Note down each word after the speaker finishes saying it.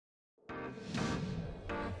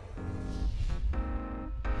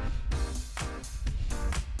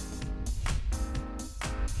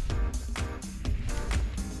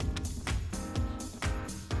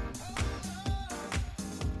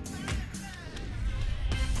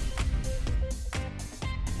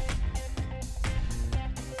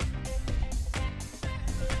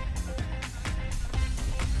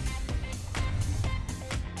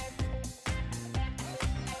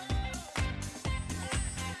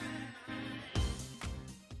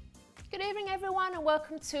Good evening, everyone, and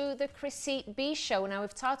welcome to the Chrissy B Show. Now,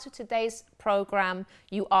 we've titled today's program,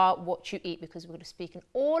 You Are What You Eat, because we're going to be speaking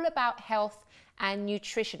all about health and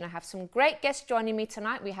nutrition. I have some great guests joining me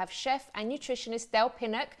tonight. We have chef and nutritionist Dale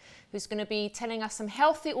Pinnock, who's going to be telling us some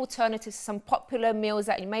healthy alternatives to some popular meals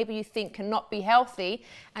that maybe you think cannot be healthy.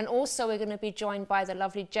 And also we're going to be joined by the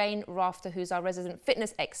lovely Jane Wrafter, who's our resident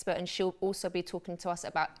fitness expert, and she'll also be talking to us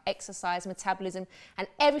about exercise, metabolism, and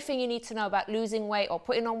everything you need to know about losing weight or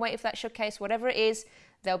putting on weight, if that's your case, whatever it is.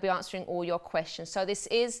 They'll be answering all your questions. So this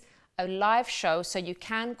is a live show, so you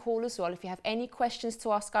can call as well. If you have any questions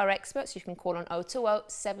to ask our experts, you can call on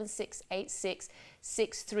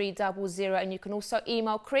 020-7686-6300, and you can also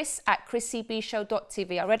email Chris at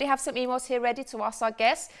chrissybshow.tv. I already have some emails here ready to ask our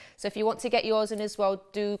guests, so if you want to get yours in as well,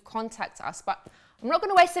 do contact us. But I'm not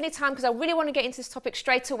going to waste any time because I really want to get into this topic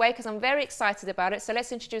straight away because I'm very excited about it. So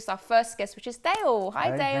let's introduce our first guest, which is Dale.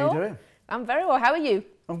 Hi, Dale. How you doing? I'm very well. How are you?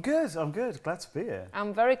 I'm good. Glad to be here.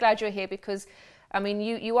 I'm very glad you're here because I mean,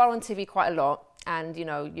 you are on TV quite a lot, and you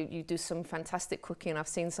know, you do some fantastic cooking. I've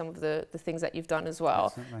seen some of the things that you've done as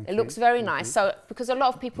well. It looks very nice. So, because a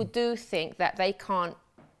lot of people do think that they can't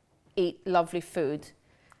eat lovely food,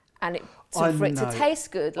 and for it to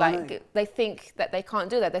taste good, like they think that they can't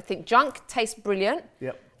do that. They think junk tastes brilliant.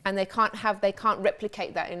 Yep. And they can't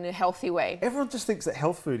replicate that in a healthy way. Everyone just thinks that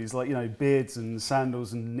health food is like, you know, beards and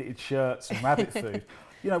sandals and knitted shirts and rabbit food.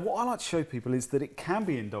 You know, what I like to show people is that it can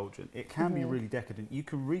be indulgent. It can be really decadent. You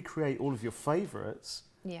can recreate all of your favourites.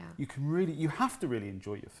 Yeah. You have to really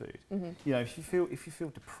enjoy your food. You know, if you feel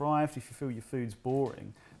deprived, if you feel your food's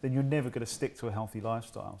boring, then you're never going to stick to a healthy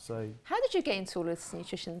lifestyle. So, how did you get into all this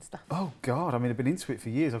nutrition stuff? Oh God, I mean, I've been into it for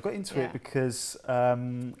years. I got into it because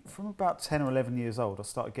from about 10 or 11 years old, I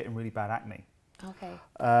started getting really bad acne. Okay.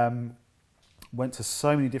 Went to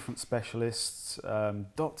so many different specialists,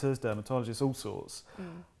 doctors, dermatologists, all sorts.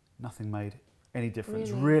 Nothing made any difference.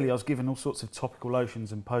 Really, I was given all sorts of topical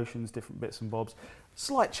lotions and potions, different bits and bobs.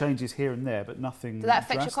 Slight changes here and there, but nothing Did that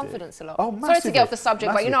affect drastic. your confidence a lot? Oh, massively. Sorry to get off the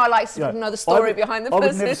subject, but you know I like to know the story behind the person. I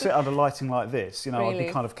would never sit under lighting like this. You know, I'd be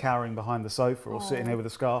kind of cowering behind the sofa or sitting here with a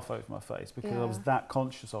scarf over my face because I was that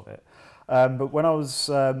conscious of it. But when I was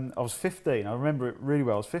 15, I remember it really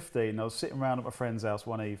well. I was 15. I was sitting around at my friend's house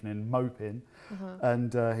one evening, moping,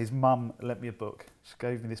 and his mum lent me a book. She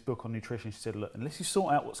gave me this book on nutrition. She said, "Look, unless you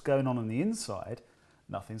sort out what's going on the inside,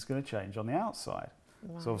 nothing's going to change on the outside."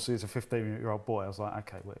 Wow. So obviously, as a 15-year-old boy, I was like,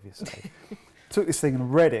 "Okay, whatever you say." Took this thing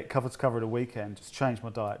and read it cover to cover at a weekend. Just changed my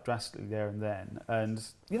diet drastically there and then, and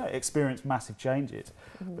you know, experienced massive changes.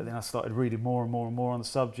 But then I started reading more and more and more on the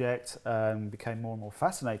subject, became more and more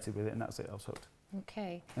fascinated with it, and that's it. I was hooked.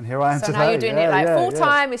 Okay. And here I am today. So now you're doing it like full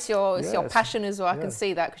time. It's your passion as well. I can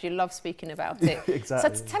see that because you love speaking about it.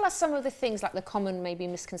 Exactly. So tell us some of the things, like the common maybe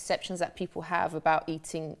misconceptions that people have about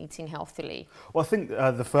eating healthily. Well, I think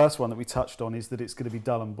the first one that we touched on is that it's going to be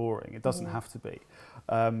dull and boring. It doesn't have to be.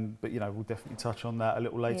 But you know, we'll definitely touch on that a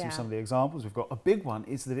little later with some of the examples we've got. A big one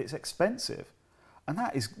is that it's expensive. And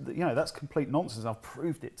that is, you know, that's complete nonsense. I've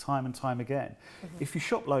proved it time and time again. If you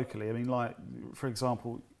shop locally, I mean, like, for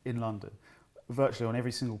example, in London, virtually on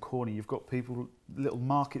every single corner, you've got people, little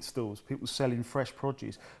market stalls, people selling fresh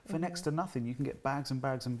produce. For next to nothing, you can get bags and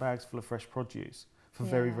bags and bags full of fresh produce for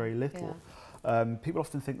very, very little. People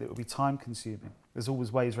often think that it will be time consuming. There's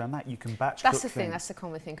always ways around that. You can batch cook That's the thing, that's the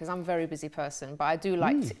common thing, because I'm a very busy person, but I do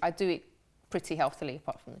like to, I do eat pretty healthily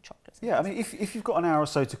apart from the chocolates. Yeah, I mean, if you've got an hour or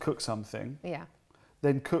so to cook something,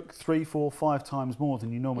 then cook 3, 4, 5 times more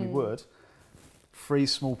than you normally would.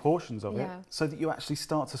 Freeze small portions of it so that you actually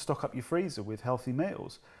start to stock up your freezer with healthy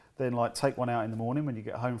meals. Then like take one out in the morning when you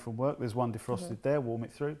get home from work, there's one defrosted there, warm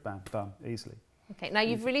it through, bam, done, easily. Okay, now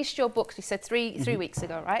you've released your book, you said three weeks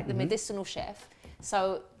ago, right? The Medicinal Chef.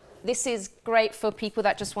 So this is great for people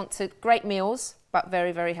that just want great meals, but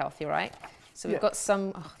very, very healthy, right? So we've got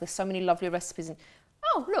there's so many lovely recipes.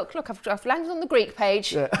 Oh, look, I've landed on the Greek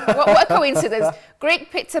page. What a coincidence.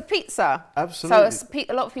 Greek pizza. Absolutely. So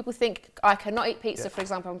a lot of people think, I cannot eat pizza, for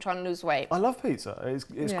example, I'm trying to lose weight. I love pizza.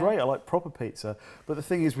 It's great. I like proper pizza. But the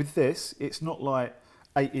thing is with this, it's not like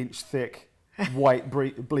 8-inch thick, white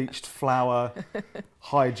bleached flour,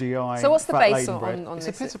 high GI, so what's the base bread. on it's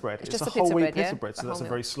this? A pita bread. It's just a a whole wheat bread, pita bread. So that's a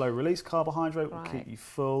very slow release carbohydrate, will keep you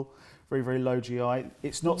full, very, very low GI.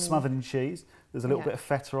 It's not smothered in cheese. There's a little bit of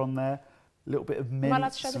feta on there. A little bit of mint. Am I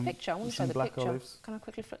allowed to show the picture? I want to show the black picture. Olives. Can I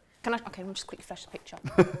quickly? Okay, let me just quickly flash the picture.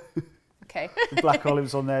 Okay. The black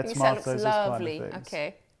olives on there, tomatoes, that looks lovely. Kind of things.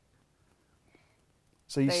 Okay.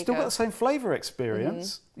 So you've still got the same flavour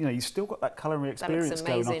experience. You know, you've still got that culinary experience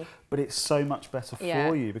going on, but it's so much better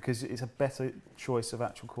for you because it's a better choice of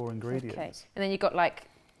actual core ingredients. Okay. And then you've got like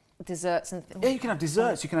desserts and things. Yeah, you can have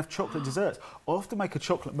desserts. You can have chocolate desserts. I often make a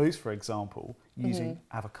chocolate mousse, for example, using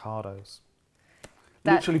avocados.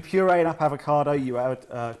 Literally pureeing up avocado. You add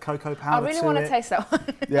cocoa powder to it. I really want to taste that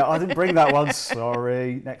one. Yeah, I didn't bring that one.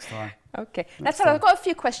 Sorry. Next time. Okay. That's all. I've got a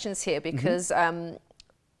few questions here because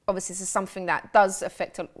obviously this is something that does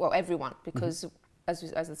affect, well, everyone, because as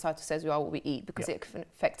the title says, we are what we eat, because it can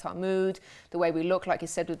affect our mood, the way we look, like you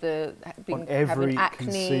said, with the on every having acne.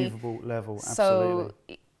 conceivable level. Absolutely.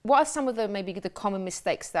 So what are some of the maybe the common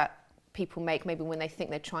mistakes that people make maybe when they think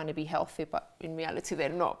they're trying to be healthy, but in reality they're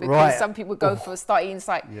not? Because some people go for start eating, it's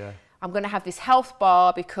like, I'm going to have this health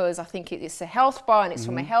bar because I think it's a health bar and it's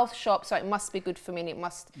from a health shop, so it must be good for me and it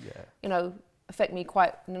must, you know, affect me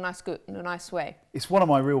quite in a nice way. It's one of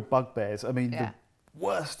my real bugbears. I mean, the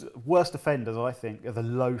worst offenders, I think, are the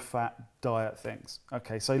low-fat diet things.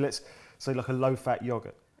 Okay, so let's say like a low-fat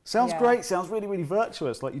yogurt. Sounds great, sounds really, really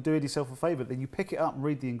virtuous, like you're doing yourself a favour. Then you pick it up and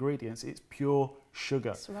read the ingredients. It's pure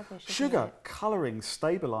sugar. It's rubbish, sugar, colouring,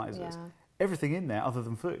 stabilisers, everything in there other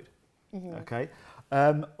than food. Okay,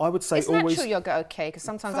 I would say always... natural yogurt okay? Because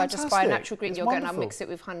sometimes I just buy a natural Greek yogurt and I mix it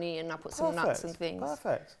with honey and I put some nuts and things.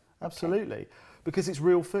 Perfect, absolutely. Because it's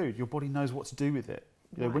real food. Your body knows what to do with it.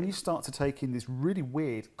 You know, when you start to take in this really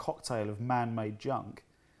weird cocktail of man-made junk,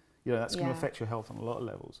 you know, that's going to affect your health on a lot of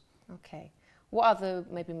levels. Okay. What other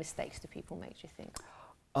maybe mistakes do people make, do you think?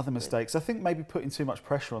 Other mistakes, I think maybe putting too much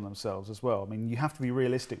pressure on themselves as well. I mean, you have to be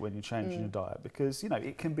realistic when you're changing your diet because, you know,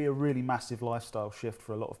 it can be a really massive lifestyle shift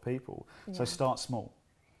for a lot of people. So start small.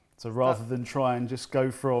 So rather than try and just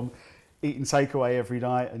go from eating takeaway every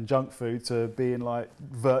night and junk food to being like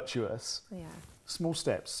virtuous, small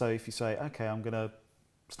steps. So if you say, okay, I'm going to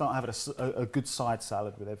start having a good side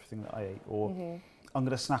salad with everything that I eat, or I'm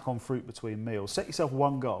going to snack on fruit between meals. Set yourself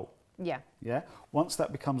one goal. Yeah. Once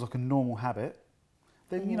that becomes like a normal habit,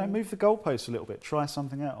 then you know, move the goalposts a little bit. Try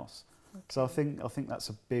something else. Okay. So I think that's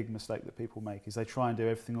a big mistake that people make, is they try and do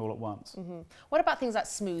everything all at once. What about things like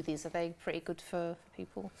smoothies? Are they pretty good for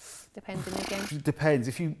people? Depending again. It depends.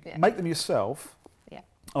 If you make them yourself,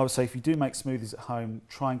 I would say if you do make smoothies at home,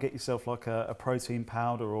 try and get yourself like a protein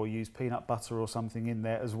powder or use peanut butter or something in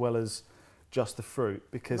there as well as just the fruit.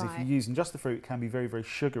 Because if you're using just the fruit, it can be very, very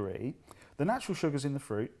sugary. The natural sugars in the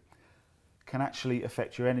fruit can actually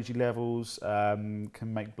affect your energy levels, can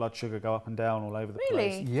make blood sugar go up and down all over the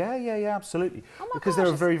place. Yeah, absolutely. Because they're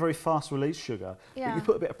a very, very fast release sugar. But you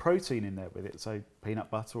put a bit of protein in there with it, so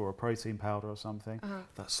peanut butter or a protein powder or something,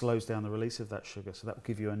 that slows down the release of that sugar. So that will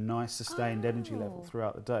give you a nice sustained energy level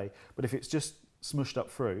throughout the day. But if it's just smushed up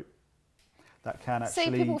fruit, that can actually...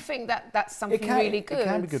 See, people think that that's something really good. It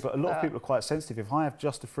can be good, but a lot of people are quite sensitive. If I have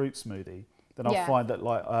just a fruit smoothie, then I'll find that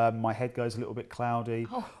like my head goes a little bit cloudy.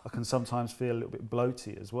 I can sometimes feel a little bit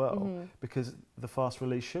bloaty as well because the fast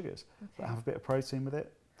release sugars. But have a bit of protein with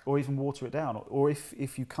it, or even water it down. Or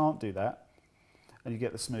if you can't do that and you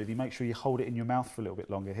get the smoothie, make sure you hold it in your mouth for a little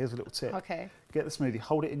bit longer. Here's a little tip. Okay. Get the smoothie,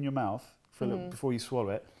 hold it in your mouth for a little before you swallow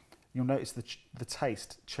it. You'll notice the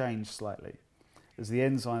taste change slightly as the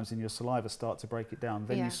enzymes in your saliva start to break it down.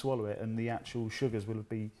 Then you swallow it and the actual sugars will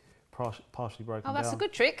be partially broken down. Oh, that's a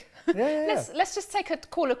good trick. Yeah. Let's just take a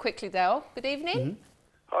caller quickly, Dale. Good evening.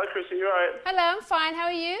 Hi, Chrissy. You alright? Hello, I'm fine. How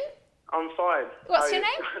are you? I'm fine. What's your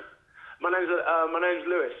name? My name's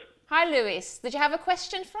Lewis. Hi, Lewis. Did you have a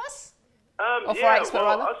question for us? Or for our expert,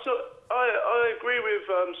 rather? I agree with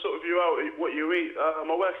sort of what you eat.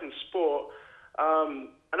 I work in sport,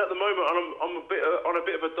 and at the moment I'm on a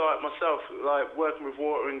bit of a diet myself, like working with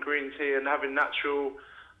water and green tea and having natural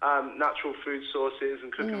food sources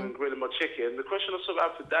and cooking and grilling my chicken. The question I sort of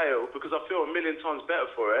have for Dale, because I feel a million times better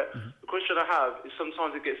for it, the question I have is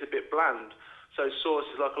sometimes it gets a bit bland. So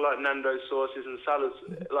sauces, like I like Nando's sauces and salads,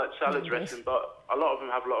 like salad dressing, but a lot of them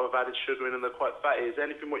have a lot of added sugar in and they're quite fatty. Is there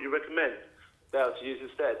anything what you recommend, Dale, to use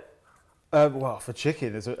instead? Well, for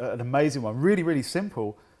chicken, there's an amazing one. Really, really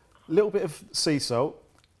simple. A little bit of sea salt,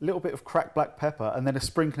 a little bit of cracked black pepper, and then a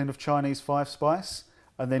sprinkling of Chinese 5-spice.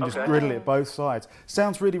 And then just griddle it both sides.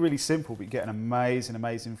 Sounds really, really simple, but you get an amazing,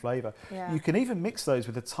 amazing flavour. You can even mix those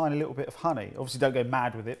with a tiny little bit of honey. Obviously, don't go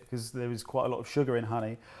mad with it because there is quite a lot of sugar in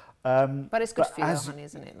honey. But it's good for you, honey,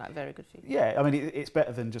 isn't it? Like, very good for you. Yeah, I mean, it's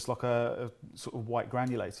better than just like a sort of white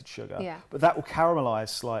granulated sugar. But that will caramelise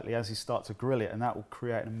slightly as you start to grill it, and that will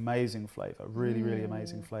create an amazing flavour, really, really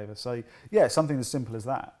amazing flavour. So, yeah, something as simple as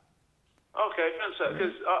that. Okay, thanks, sir.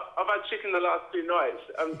 Because I've had chicken the last 2 nights,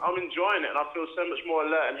 and I'm enjoying it, and I feel so much more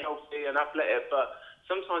alert and healthy and athletic. But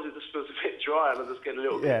sometimes it just feels a bit dry, and I'm just getting a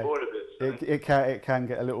little bit bored of it. So. It can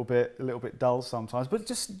get a little bit dull sometimes. But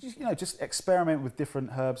just experiment with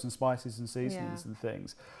different herbs and spices and seasonings and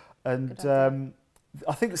things. And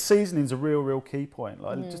I think the seasoning's a real key point.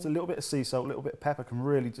 Like just a little bit of sea salt, a little bit of pepper can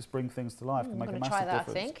really just bring things to life. Can make a massive try that,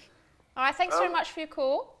 difference. I think. All right, thanks very much for your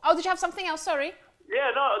call. Oh, did you have something else? Sorry.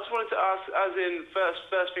 Yeah, no, I just wanted to ask, as in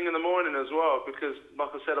first thing in the morning as well, because like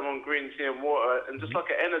I said, I'm on green tea and water, and just like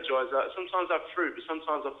an energizer. Sometimes I have fruit, but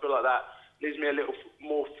sometimes I feel like that leaves me a little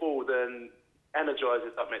more full than energized,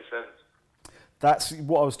 if that makes sense. That's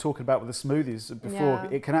what I was talking about with the smoothies before.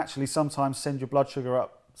 It can actually sometimes send your blood sugar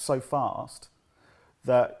up so fast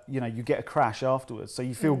that you get a crash afterwards. So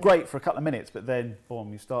you feel great for a couple of minutes, but then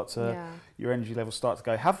boom, your energy levels start to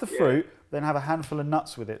go. Have the fruit, then have a handful of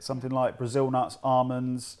nuts with it, something like Brazil nuts,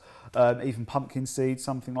 almonds, even pumpkin seeds,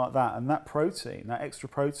 something like that. And that protein, that extra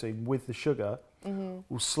protein with the sugar,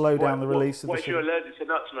 will slow down the release of the sugar. What if you're allergic to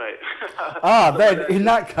nuts, mate? Then in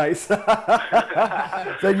that case,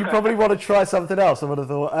 then you probably want to try something else. I would have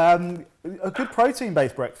thought a good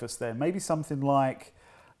protein-based breakfast. Then maybe something like,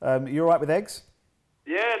 you all right with eggs?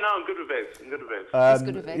 Yeah, no, I'm good with eggs. He's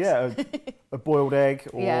good with eggs. Yeah, a boiled egg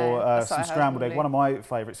or some scrambled egg. Normally. One of my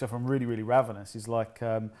favourites, if I'm really ravenous, is like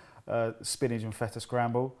spinach and feta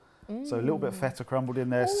scramble. So a little bit of feta crumbled in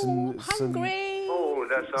there. Hungry. Oh,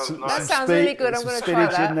 that sounds nice. That sounds really good. I'm going to try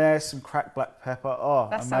that. Spinach in there, some cracked black pepper. Oh,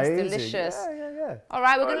 that amazing. sounds delicious. Yeah. All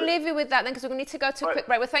right, we're going to leave you with that then because we're going to need to go to a quick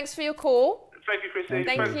break. Well, thanks for your call. Thank you, Chrissy.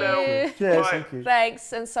 Thank you. Yes, thank you.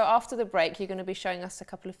 Thanks. And so after the break, you're going to be showing us a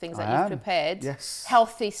couple of things that you've prepared. Yes.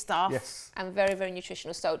 Healthy stuff. Yes. And very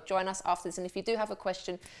nutritional. So join us after this. And if you do have a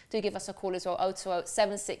question, do give us a call as well. 020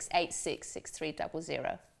 7686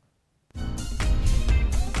 6300.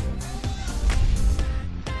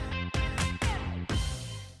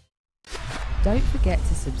 Don't forget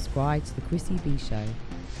to subscribe to the Chrissy B Show,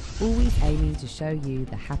 always aiming to show you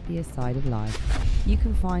the happier side of life. You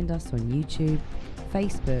can find us on YouTube,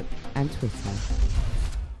 Facebook and Twitter.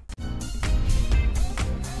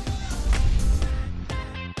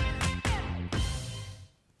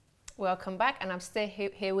 Welcome back, and I'm still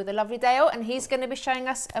here with the lovely Dale, and he's going to be showing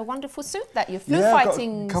us a wonderful soup that you're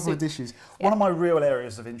fighting. I've got a couple of dishes. One of my real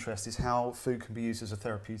areas of interest is how food can be used as a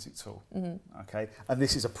therapeutic tool. Okay, and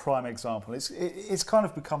this is a prime example. It's kind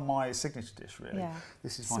of become my signature dish, really. Yeah.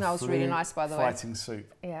 This is Smells really nice, by the way. Fighting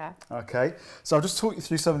soup. Yeah. Okay, so I'll just talk you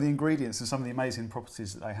through some of the ingredients and some of the amazing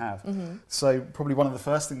properties that they have. So probably one of the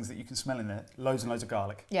first things that you can smell in there, loads and loads of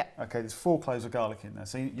garlic. Yeah. Okay, there's 4 cloves of garlic in there,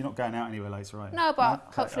 so you're not going out anywhere later, right? No,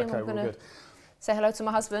 but hopefully we're going to good. say hello to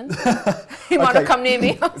my husband. He might not come near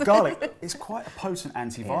me. Garlic is quite a potent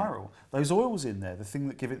antiviral. Those oils in there, the thing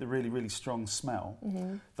that give it the really strong smell,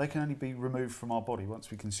 they can only be removed from our body once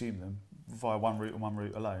we consume them via one route and one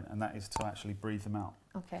route alone, and that is to actually breathe them out.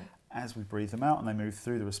 Okay. As we breathe them out and they move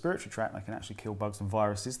through the respiratory tract, they can actually kill bugs and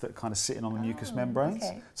viruses that are kind of sitting on the mucous membranes.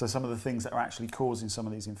 Okay. So some of the things that are actually causing some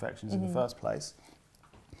of these infections in the first place.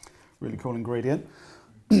 Really cool ingredient.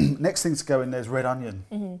 Next thing to go in there is red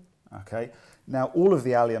onion. Okay. Now, all of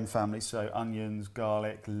the allium family, so onions,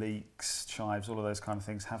 garlic, leeks, chives, all of those kind of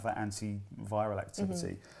things have that antiviral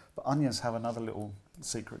activity. But onions have another little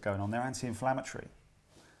secret going on. They're anti-inflammatory.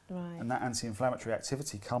 Right. And that anti-inflammatory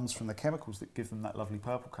activity comes from the chemicals that give them that lovely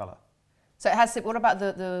purple colour. So it has. What about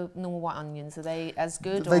the normal white onions? Are they as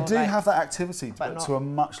good? They do have that activity, but to a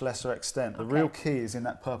much lesser extent. The Okay. real key is in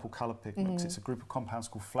that purple colour pigment. It's a group of compounds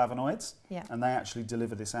called flavonoids, and they actually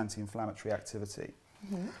deliver this anti-inflammatory activity.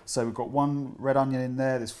 So we've got 1 red onion in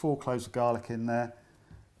there, there's 4 cloves of garlic in there,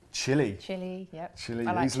 chilli. Chilli, yep. Chilli,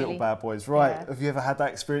 I like these little bad boys. Right, have you ever had that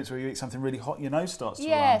experience where you eat something really hot and your nose starts to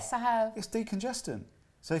run? Yes, I have. It's decongestant.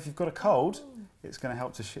 So if you've got a cold, it's going to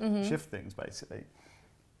help to shift things, basically.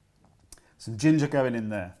 Some ginger going in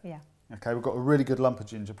there. Yeah. Okay, we've got a really good lump of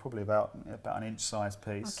ginger, probably about an inch-sized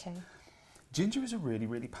piece. Okay. Ginger is a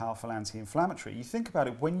really powerful anti-inflammatory. You think about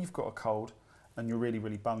it, when you've got a cold and you're really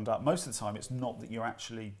bunged up, most of the time it's not that you're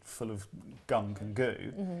actually full of gunk and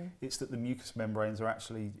goo, it's that the mucous membranes are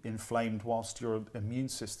actually inflamed whilst your immune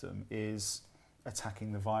system is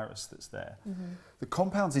attacking the virus that's there. The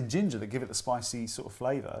compounds in ginger that give it the spicy sort of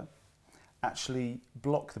flavour actually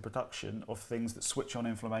block the production of things that switch on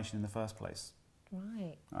inflammation in the first place.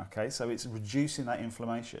 Right. Okay, so it's reducing that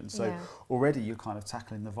inflammation. So already you're kind of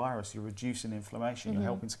tackling the virus, you're reducing inflammation, you're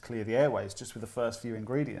helping to clear the airways just with the first few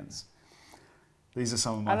ingredients. These are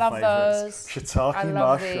some of my favourites. I love those. Shiitake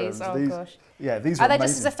mushrooms. These. Oh gosh. Yeah, these are they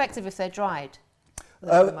amazing. just as effective if they're dried?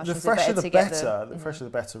 The fresher the better. The fresher the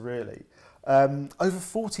better, really. Over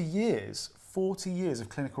 40 years of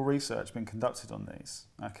clinical research been conducted on these.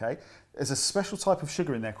 Okay, there's a special type of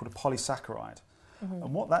sugar in there called a polysaccharide,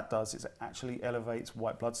 and what that does is it actually elevates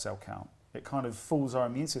white blood cell count. It kind of fools our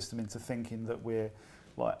immune system into thinking that we're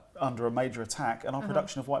like under a major attack, and our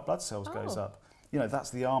production of white blood cells goes up. you know, that's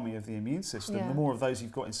the army of the immune system. The more of those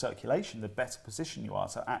you've got in circulation, the better position you are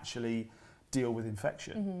to actually deal with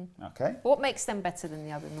infection. Okay. What makes them better than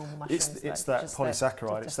the other normal mushrooms? It's that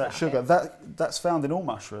polysaccharide. It's that sugar. That's found in all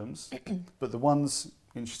mushrooms, but the ones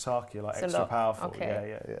in shiitake are like extra powerful.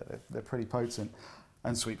 Okay. Yeah. They're pretty potent.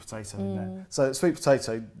 And sweet potato in there. So sweet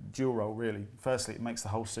potato dual role really. Firstly, it makes the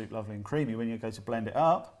whole soup lovely and creamy when you go to blend it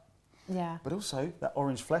up. Yeah. But also that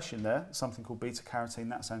orange flesh in there, something called beta carotene,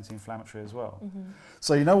 that's anti-inflammatory as well.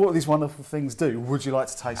 So you know what these wonderful things do? Would you like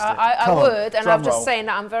to taste it? I would, and I'm just saying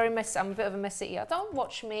that I'm very messy. I'm a bit of a messy eater. Don't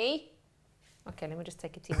watch me. Okay, let me just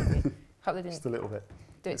take a teeny bit. Hope they didn't. Just a little bit.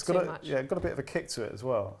 Do it too much. Yeah, got a bit of a kick to it as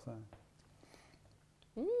well. So.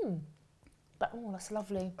 That's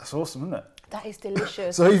lovely. That's awesome, isn't it? That is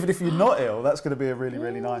delicious. So even if you're not ill, that's going to be a really,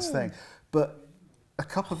 really nice thing. But a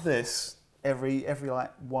cup of this every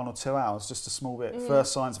like 1 or 2 hours, just a small bit,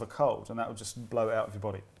 first signs of a cold, and that will just blow it out of your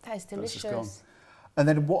body. That is delicious. And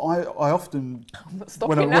then what I often,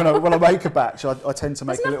 when I make a batch, I tend to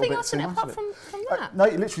make a little bit too much of it. From that? No,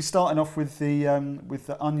 you're literally starting off with the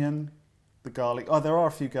onion, the garlic. Oh, there are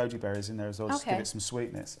a few goji berries in there as well, just to give it some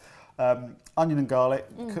sweetness. Onion and garlic,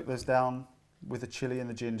 cook those down with the chilli and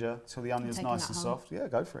the ginger till the onion's nice and soft. Yeah,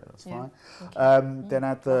 go for it, that's fine. Then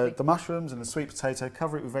add the mushrooms and the sweet potato,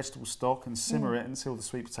 cover it with vegetable stock and simmer it until the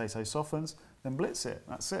sweet potato softens, then blitz it,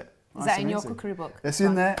 that's it. Is that in your cookery book? It's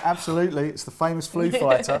in there, absolutely. It's the famous flu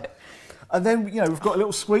fighter. And then, you know, we've got a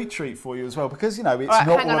little sweet treat for you as well, because, you know, it's not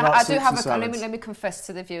all about soups and salads. Let me confess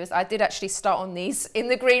to the viewers, I did actually start on these in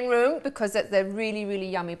the green room because they're really, really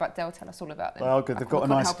yummy, but they'll tell us all about them. Well, good. They've got a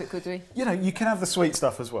nice... help it, could we? You know, you can have the sweet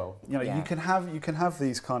stuff as well. You know, you can have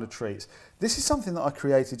these kind of treats. This is something that I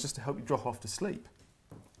created just to help you drop off to sleep,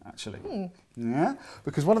 actually. Yeah,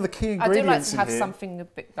 because one of the key ingredients I do like to have something a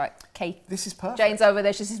bit like cake. This is perfect. Jane's over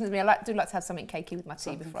there, she's listening to me. I do like to have something cakey with my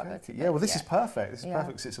tea before I go to bed. Yeah, well, this is perfect. This is perfect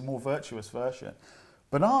because it's a more virtuous version.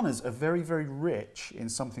 Bananas are very, very rich in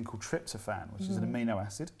something called tryptophan, which is an amino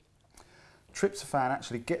acid. Tryptophan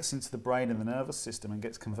actually gets into the brain and the nervous system and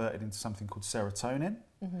gets converted into something called serotonin,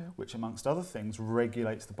 which, amongst other things,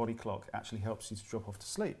 regulates the body clock, actually helps you to drop off to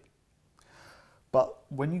sleep. But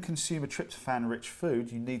when you consume a tryptophan-rich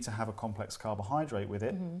food, you need to have a complex carbohydrate with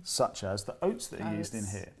it, such as the oats that are used in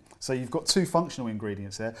here. So you've got 2 functional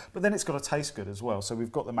ingredients there, but then it's got to taste good as well. So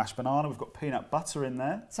we've got the mashed banana, we've got peanut butter in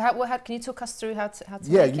there. So how can you talk us through how to make it?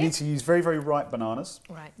 Yeah, you need to use very, very ripe bananas.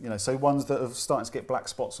 Right. You know, so ones that are starting to get black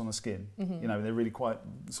spots on the skin. You know, they're really quite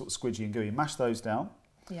sort of squidgy and gooey. Mash those down.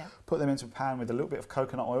 Yeah. Put them into a pan with a little bit of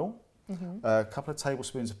coconut oil, a couple of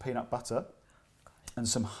tablespoons of peanut butter, and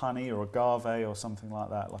some honey or agave or something like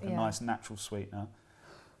that, like a nice natural sweetener.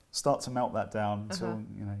 Start to melt that down until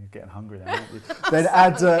you know you're getting hungry. Then, aren't you? Then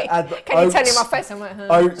add the Can oats, you tell in my face? I'm like,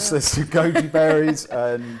 oats. There's some goji berries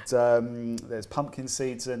and there's pumpkin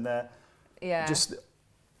seeds in there. Yeah. Just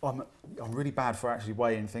I'm really bad for actually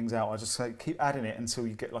weighing things out. I just say keep adding it until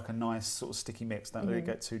you get like a nice sort of sticky mix. Don't let it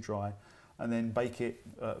get too dry, and then bake it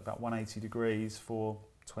at about 180 degrees for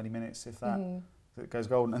 20 minutes if that. So it goes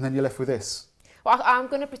golden, and then you're left with this. Well, I'm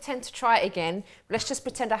going to pretend to try it again. Let's just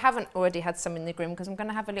pretend I haven't already had some in the green because I'm going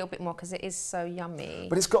to have a little bit more because it is so yummy.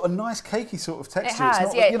 But it's got a nice cakey sort of texture. It has,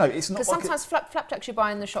 it's not, you know, it's not because like sometimes flapjacks you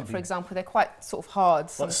buy in the shop, for example, they're quite sort of hard.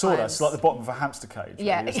 Like sawdust, like the bottom of a hamster cage.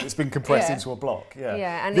 Yeah, really. It's been compressed into a block. Yeah,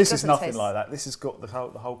 yeah. And this is nothing like that. This has got the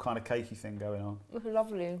whole kind of cakey thing going on.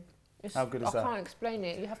 Lovely. How good is that? I can't explain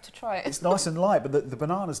it. You have to try it. It's nice and light, but the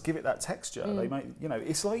bananas give it that texture. They make, you know,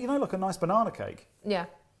 it's like, you know, like a nice banana cake. Yeah.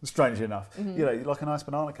 Strangely enough, you know, like a nice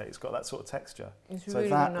banana cake, it's got that sort of texture. It's so really,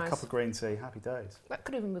 that, really nice. A cup of green tea, happy days. That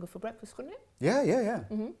could even be good for breakfast, couldn't it? Yeah.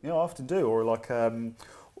 You know, I often do, or like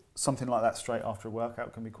something like that straight after a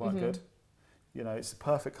workout can be quite good. You know, it's the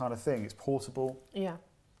perfect kind of thing. It's portable. Yeah.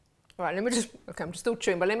 All right, let me just. Okay, I'm still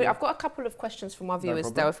chewing, but let me. I've got a couple of questions from our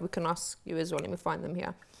viewers, though. If we can ask you as well, let me find them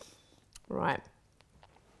here. Right.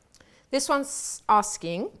 This one's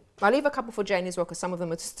asking. I'll leave a couple for Jane as well, because some of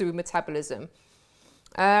them are to do with metabolism.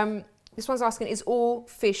 This one's asking, is all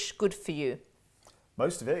fish good for you?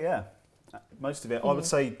 Most of it, yeah. Most of it. I would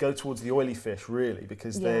say go towards the oily fish, really,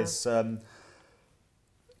 because there's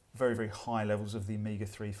very, very high levels of the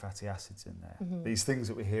omega-3 fatty acids in there. These things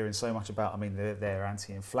that we're hearing so much about, I mean, they're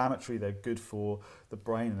anti-inflammatory, they're good for the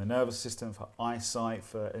brain and the nervous system, for eyesight,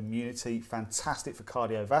 for immunity, fantastic for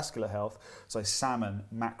cardiovascular health. So salmon,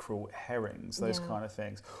 mackerel, herrings, those kind of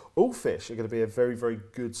things. All fish are going to be a very, very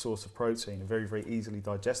good source of protein, a very, very easily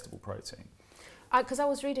digestible protein. Because I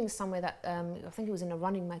was reading somewhere that, I think it was in a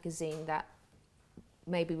running magazine, that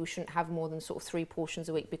maybe we shouldn't have more than sort of 3 portions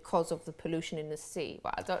a week because of the pollution in the sea.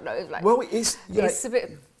 But I don't know. It's like, well, it's a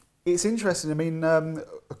bit. It's interesting. I mean,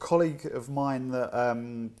 a colleague of mine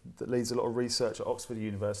that leads a lot of research at Oxford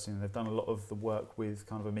University, and they've done a lot of the work with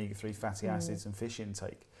kind of omega-3 fatty acids and fish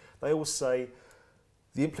intake. They always say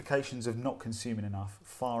the implications of not consuming enough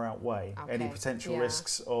far outweigh any potential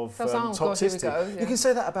risks of toxicity. You can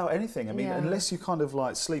say that about anything. I mean, unless you're kind of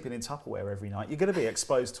like sleeping in Tupperware every night, you're going to be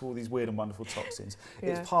exposed to all these weird and wonderful toxins.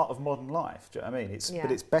 It's part of modern life. Do you know what I mean?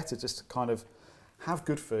 But it's better just to kind of have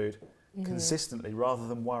good food consistently, rather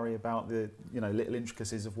than worry about the little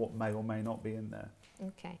intricacies of what may or may not be in there.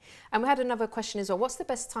 Okay, and we had another question as well. What's the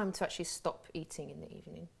best time to actually stop eating in the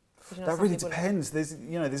evening? That really depends.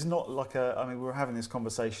 There's not like I mean, we were having this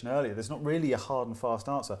conversation earlier. There's not really a hard and fast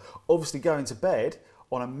answer. Obviously, going to bed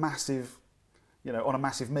on a massive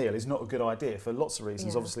meal is not a good idea for lots of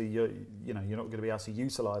reasons. Obviously, you're not going to be able to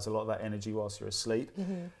utilise a lot of that energy whilst you're asleep.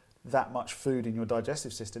 That much food in your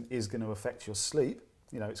digestive system is going to affect your sleep.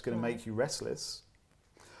 It's going to make you restless.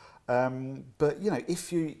 But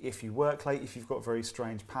if you work late, if you've got very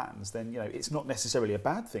strange patterns, then it's not necessarily a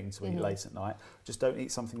bad thing to eat late at night. Just don't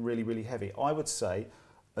eat something really, really heavy. I would say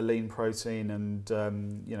a lean protein and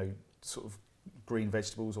sort of green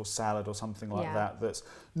vegetables or salad or something like that. That's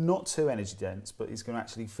not too energy dense, but is going to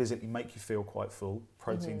actually physically make you feel quite full.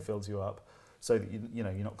 Protein fills you up, so that you're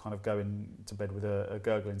not kind of going to bed with a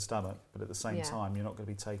gurgling stomach, but at the same time you're not going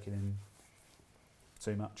to be taking in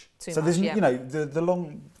too much. There's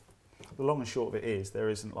the long and short of it is there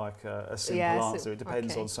isn't like a simple answer. It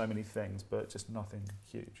depends on so many things, but just nothing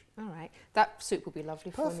huge. All right, that soup would be lovely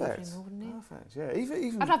for an evening, wouldn't it? Perfect. Yeah,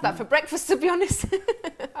 even I'd have that for breakfast, to be honest.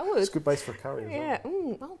 I would. It's a good base for a curry. Yeah.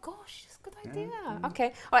 Oh gosh, that's a good idea.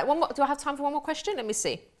 Okay. All right. One more. Do I have time for one more question? Let me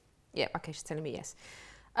see. Yeah. Okay. She's telling me yes.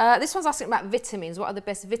 This one's asking about vitamins. What are the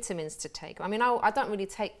best vitamins to take? I mean, I don't really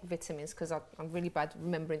take vitamins because I'm really bad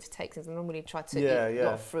remembering to take things. I normally try to eat a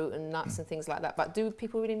lot of fruit and nuts and things like that. But do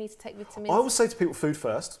people really need to take vitamins? I would say to people, food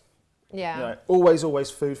first. Yeah. Always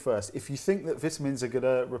food first. If you think that vitamins are going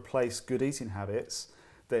to replace good eating habits,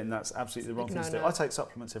 then that's absolutely the wrong thing to do. I take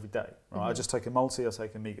supplements every day. Right? I just take a multi, I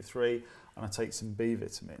take omega-3, and I take some B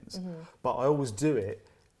vitamins. But I always do it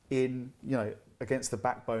in, against the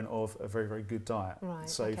backbone of a very, very good diet. Right,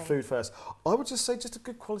 so food first. I would just say just a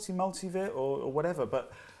good quality multivit or whatever.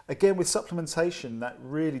 But again, with supplementation, that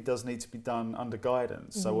really does need to be done under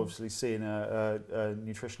guidance. So obviously seeing a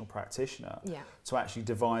nutritional practitioner to actually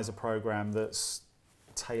devise a program that's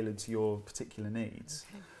tailored to your particular needs.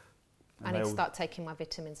 I need to start taking my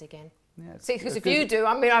vitamins again. Yeah, see, because if you do,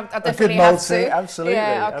 I mean, I definitely have to. Absolutely.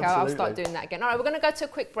 Yeah, okay, absolutely. I'll start doing that again. All right, we're going to go to a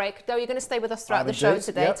quick break. Though you're going to stay with us throughout the show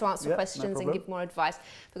today to answer questions and give more advice.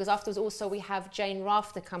 Because afterwards, also, we have Jane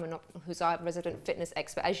Wrafter coming up, who's our resident fitness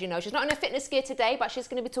expert. As you know, she's not in a fitness gear today, but she's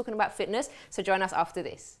going to be talking about fitness. So join us after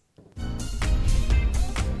this.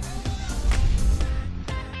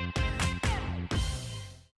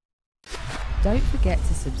 Don't forget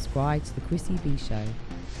to subscribe to the Chrissy B Show.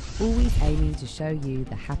 Always aiming to show you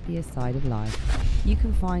the happier side of life. You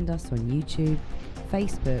can find us on YouTube,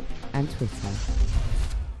 Facebook and Twitter.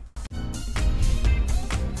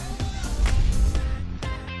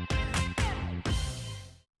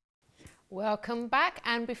 Welcome back,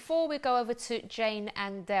 and before we go over to Jane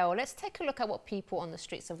and Dale, let's take a look at what people on the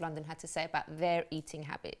streets of London had to say about their eating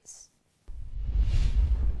habits.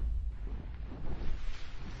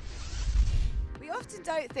 We often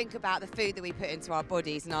don't think about the food that we put into our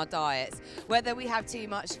bodies and our diets, whether we have too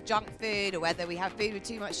much junk food or whether we have food with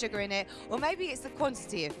too much sugar in it, or maybe it's the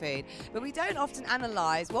quantity of food, but we don't often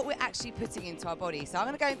analyse what we're actually putting into our body. So I'm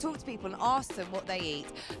going to go and talk to people and ask them what they eat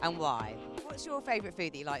and why. What's your favourite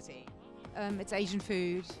food that you like to eat? It's Asian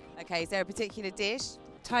food. Okay, is there a particular dish?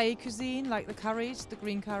 Thai cuisine, like the curries, the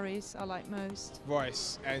green curries I like most.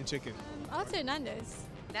 Rice and chicken. I'll say Nando's.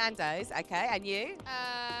 Nando's, okay, and you?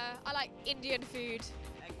 I like Indian food.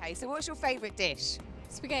 Okay, so what's your favourite dish?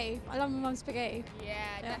 Spaghetti. I love my mum's spaghetti.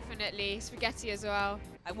 Yeah, definitely. Spaghetti as well.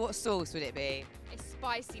 And what sauce would it be? A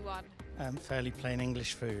spicy one. Fairly plain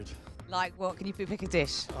English food. Like what? Can you pick a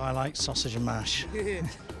dish? I like sausage and mash.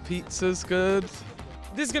 Pizza's good.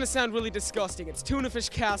 This is going to sound really disgusting. It's tuna fish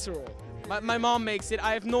casserole. My mom makes it.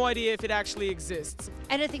 I have no idea if it actually exists.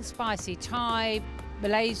 Anything spicy. Thai,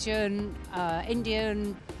 Malaysian,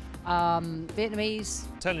 Indian, Vietnamese.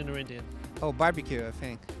 Italian or Indian. Oh, barbecue, I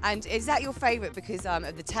think. And is that your favourite because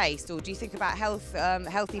of the taste, or do you think about health,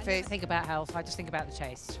 healthy food? I don't think about health, I just think about the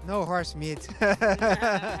taste. No horse meat.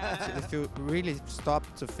 If you really stop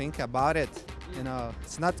to think about it,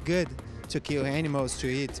 it's not good to kill animals to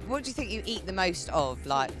eat. What do you think you eat the most of,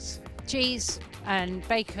 like? Cheese and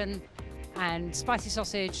bacon and spicy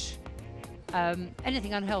sausage,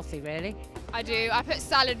 anything unhealthy really. I do. I put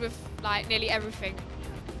salad with like nearly everything.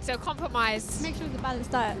 So compromise. Make sure it's a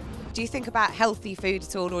balanced diet. Do you think about healthy food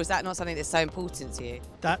at all, or is that not something that's so important to you?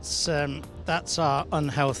 That's our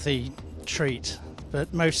unhealthy treat.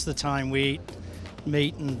 But most of the time we eat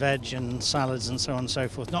meat and veg and salads and so on and so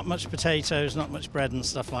forth. Not much potatoes, not much bread and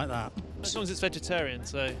stuff like that. As long as it's vegetarian,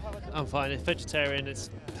 so I'm fine. If vegetarian,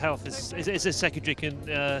 health is a secondary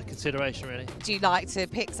consideration, really. Do you like to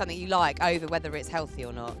pick something you like over whether it's healthy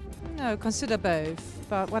or not? No, consider both,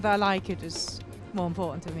 but whether I like it is more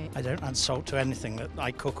important to me. I don't add salt to anything that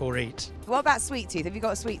I cook or eat. What about sweet tooth? Have you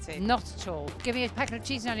got a sweet tooth? Not at all. Give me a packet of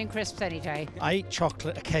cheese and onion crisps any day. I eat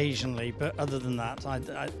chocolate occasionally, but other than that,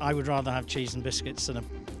 I would rather have cheese and biscuits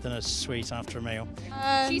than a sweet after a meal.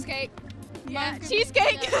 Cheesecake. Yeah,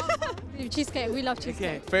 Cheesecake. Cheesecake. We love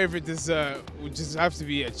cheesecake. Favorite dessert would just have to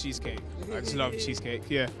be a cheesecake. I just love cheesecake.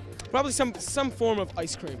 Yeah. Probably some form of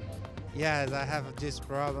ice cream. Yes, I have this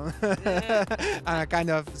problem. I'm a kind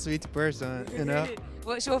of sweet person, you know.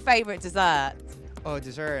 What's your favorite dessert? Oh,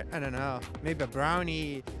 dessert, I don't know. Maybe a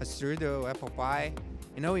brownie, a strudel, apple pie.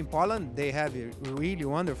 You know, in Poland, they have really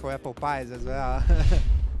wonderful apple pies as well.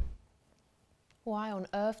 Why on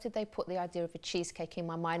earth did they put the idea of a cheesecake in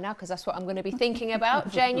my mind now? Because that's what I'm going to be thinking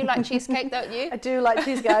about. Jane, you like cheesecake, don't you? I do like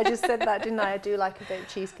cheesecake. I just said that, didn't I? I do like a bit of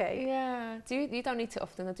cheesecake. Yeah. You don't eat it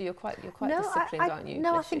often, do you? You're quite no, disciplined, aren't you?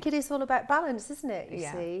 No, I think it is all about balance, isn't it? You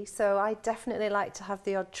see. So I definitely like to have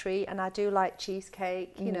the odd treat, and I do like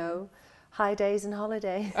cheesecake. You know, high days and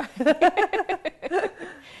holidays.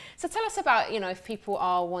 So tell us about, if people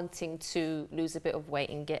are wanting to lose a bit of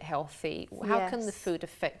weight and get healthy, how can the food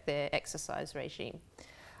affect their exercise regime?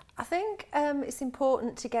 I think it's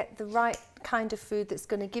important to get the right kind of food that's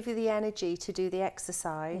going to give you the energy to do the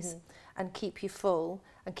exercise and keep you full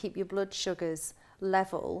and keep your blood sugars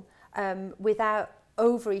level without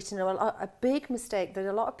overeating. A big mistake that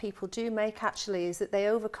a lot of people do make actually is that they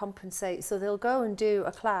overcompensate. So they'll go and do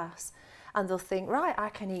a class and they'll think, right, I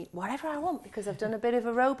can eat whatever I want because I've done a bit of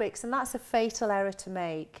aerobics, and that's a fatal error to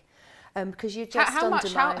make because you're just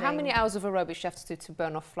undermining. How many hours of aerobics do you have to do to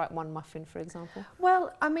burn off like one muffin, for example?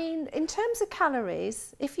 Well, I mean, in terms of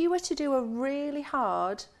calories, if you were to do a really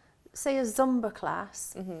hard, say a Zumba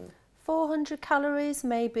class, 400 calories,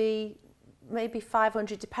 maybe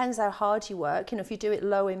 500, depends how hard you work. If you do it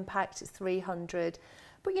low impact, it's 300.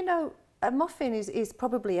 But a muffin is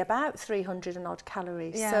probably about 300 and odd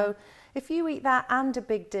calories. Yeah. So if you eat that and a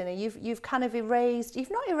big dinner, you've kind of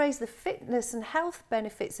you've not erased the fitness and health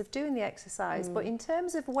benefits of doing the exercise, but in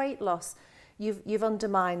terms of weight loss, you've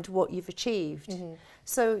undermined what you've achieved.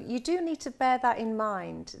 So you do need to bear that in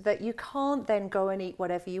mind, that you can't then go and eat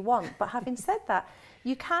whatever you want. But having said that,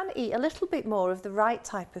 you can eat a little bit more of the right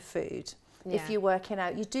type of food if you're working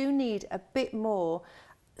out. You do need a bit more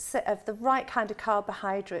of the right kind of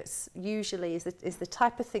carbohydrates. Usually is the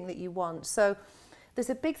type of thing that you want. So there's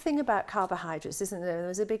a big thing about carbohydrates, isn't there?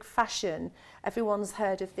 There's a big fashion. Everyone's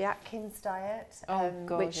heard of the Atkins diet,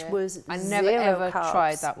 which was I never ever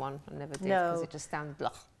tried that one. I never did because it just sounded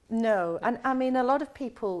blah. No, and I mean a lot of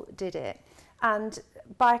people did it, and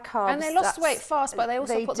by carbs. And they lost weight fast, but they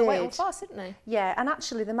also put the weight on fast, didn't they? Yeah, and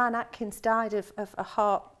actually the man Atkins died of a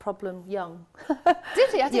heart problem young. Did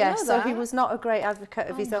he? I didn't know that. So he was not a great advocate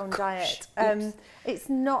of his own diet. It's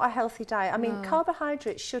not a healthy diet. I mean,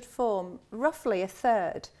 carbohydrates should form roughly a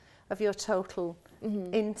third of your total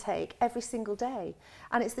intake every single day.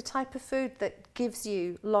 And it's the type of food that gives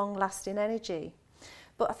you long-lasting energy.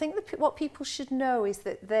 But I think what people should know is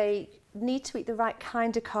that they need to eat the right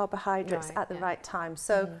kind of carbohydrates at the right time.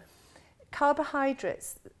 So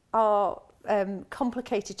carbohydrates are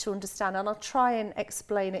complicated to understand, and I'll try and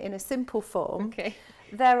explain it in a simple form. Okay.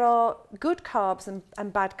 There are good carbs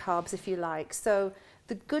and bad carbs, if you like. So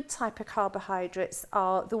the good type of carbohydrates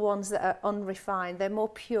are the ones that are unrefined. They're more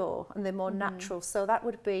pure and they're more natural. So that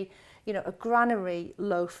would be, a granary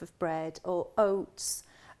loaf of bread or oats.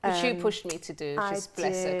 Which you pushed me to do, just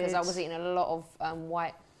bless her, because I was eating a lot of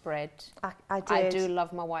white bread. I did. I do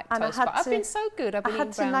love my white toast, but I've been so good. I've been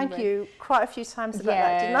eating brown bread. I had to nag you quite a few times about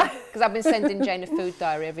that, didn't I? Because I've been sending Jane a food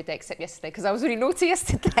diary every day except yesterday, because I was really naughty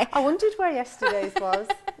yesterday. I wondered where yesterday's was.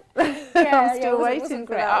 I'm still waiting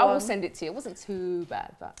for that I will one. send it to you. It wasn't too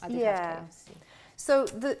bad, but I did have to. So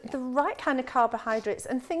the right kind of carbohydrates,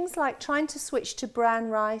 and things like trying to switch to brown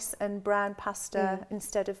rice and brown pasta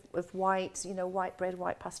instead of white, white bread,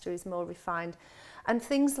 white pasta is more refined. And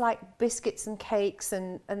things like biscuits and cakes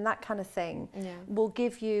and that kind of thing will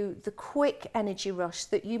give you the quick energy rush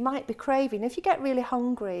that you might be craving. If you get really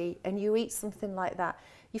hungry and you eat something like that,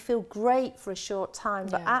 you feel great for a short time,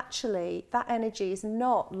 but actually that energy is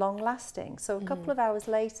not long lasting. So a couple of hours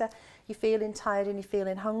later, you're feeling tired and you're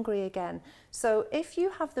feeling hungry again. So if you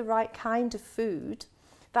have the right kind of food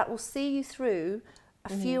that will see you through a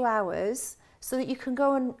few hours so that you can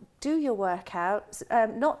go and do your workout,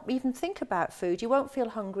 not even think about food. You won't feel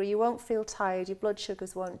hungry, you won't feel tired, your blood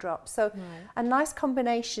sugars won't drop. So a nice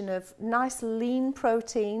combination of nice lean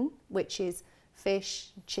protein, which is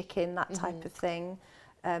fish, chicken, that type of thing,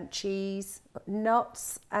 cheese,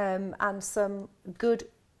 nuts, and some good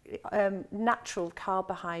natural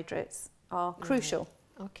carbohydrates are crucial.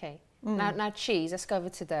 Okay. Now cheese, let's go over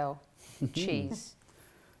to Dale. Cheese.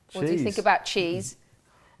 What do you think about cheese?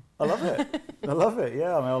 I love it. I love it.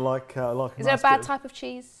 Yeah, I mean, I like. Is there a bad type of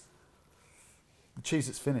cheese? The cheese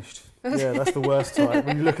that's finished. Yeah, that's the worst type.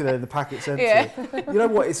 When you look at it, the packet's empty. You know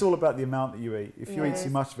what? It's all about the amount that you eat. If you eat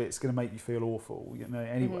too much of it, it's going to make you feel awful. You know.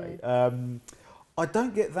 Anyway, I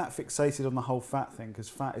don't get that fixated on the whole fat thing, because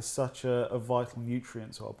fat is such a vital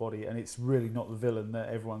nutrient to our body, and it's really not the villain that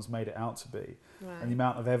everyone's made it out to be. And the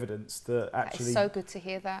amount of evidence that actually... It's so good to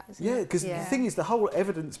hear that, isn't it? Yeah, because the thing is, the whole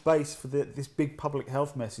evidence base for this big public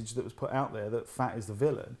health message that was put out there, that fat is the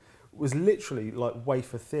villain, was literally like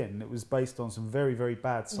wafer thin. It was based on some very, very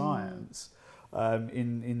bad science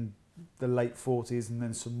in the late 40s and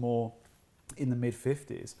then some more in the mid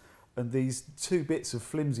 50s. And these two bits of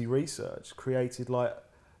flimsy research created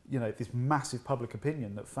this massive public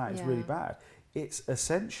opinion that fat is really bad. It's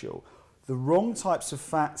essential. The wrong types of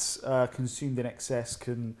fats consumed in excess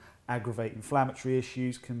can aggravate inflammatory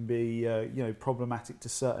issues, can be problematic to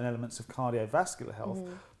certain elements of cardiovascular health.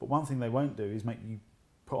 But one thing they won't do is make you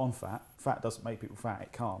put on fat. Fat doesn't make people fat,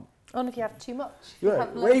 it can't. Only if you have too much. If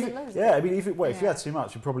you had too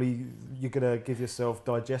much, you're going to give yourself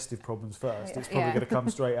digestive problems first. It's probably going to come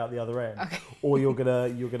straight out the other end, or you're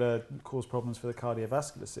going to cause problems for the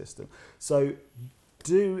cardiovascular system. So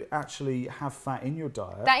do actually have fat in your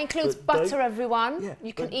diet. That includes butter, everyone. Yeah,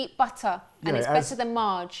 you can eat butter, and it's better than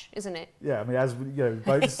marge, isn't it? Yeah, I mean, as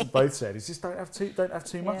both said, it's just don't have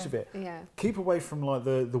too much of it. Yeah. Keep away from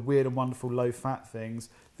the weird and wonderful low fat things.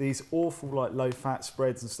 These awful low fat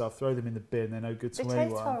spreads and stuff, throw them in the bin. They're no good to anyone. They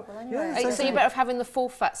taste horrible anyway. Yeah, so you're better off having the full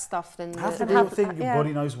fat stuff than have the real thing. Your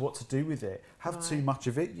body knows what to do with it. Have too much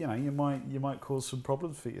of it, you might cause some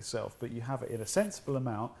problems for yourself. But you have it in a sensible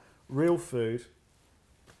amount, real food.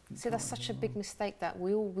 See, that's such a big mistake that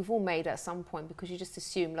we've all made at some point, because you just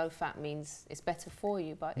assume low fat means it's better for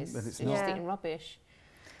you, but it's just eating rubbish.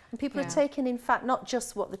 And people are taking in fat, not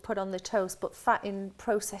just what they put on the toast, but fat in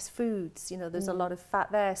processed foods. There's a lot of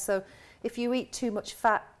fat there. So if you eat too much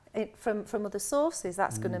fat from other sources,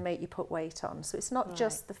 that's going to make you put weight on. So it's not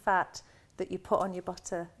just the fat that you put on your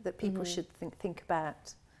butter that people should think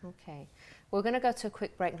about. Okay. We're going to go to a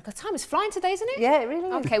quick break, because time is flying today, isn't it? Yeah, it really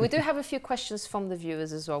is. Okay, we do have a few questions from the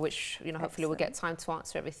viewers as well, which, hopefully we'll get time to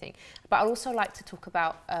answer everything. But I'd also like to talk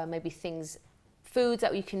about maybe foods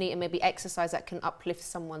that you can eat, and maybe exercise that can uplift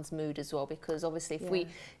someone's mood as well, because obviously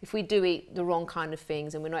if we do eat the wrong kind of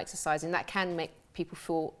things and we're not exercising, that can make people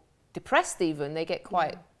feel depressed even. They get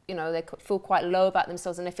quite... they feel quite low about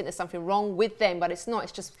themselves, and they think there's something wrong with them, but it's not.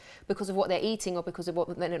 It's just because of what they're eating or because of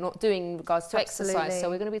what they're not doing in regards to exercise. So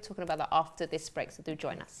we're going to be talking about that after this break, so do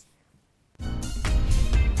join us.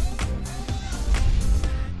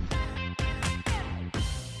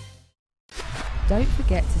 Don't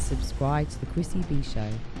forget to subscribe to the Chrissy B Show,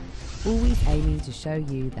 always aiming to show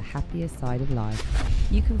you the happier side of life.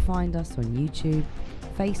 You can find us on YouTube,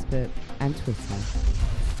 Facebook and Twitter.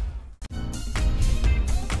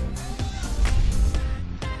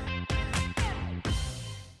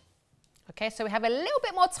 Okay, so we have a little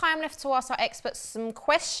bit more time left to ask our experts some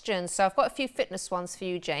questions. So I've got a few fitness ones for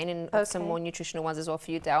you, Jane, and some more nutritional ones as well for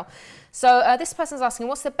you, Dale. So this person's asking,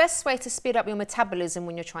 what's the best way to speed up your metabolism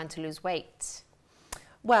when you're trying to lose weight?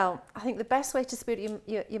 Well, I think the best way to speed up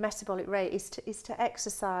your metabolic rate is to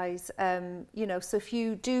exercise. So if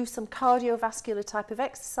you do some cardiovascular type of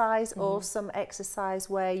exercise or some exercise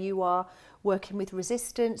where you are working with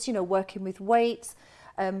resistance, working with weights,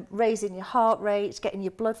 raising your heart rate, getting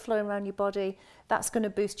your blood flowing around your body, that's going to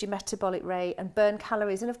boost your metabolic rate and burn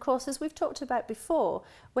calories. And of course, as we've talked about before,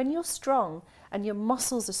 when you're strong and your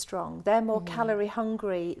muscles are strong, they're more calorie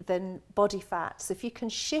hungry than body fat. So if you can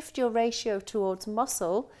shift your ratio towards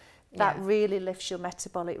muscle, that really lifts your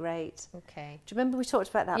metabolic rate. Okay. Do you remember we talked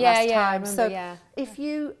about that last time? I remember, if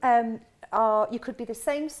you you could be the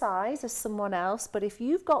same size as someone else, but if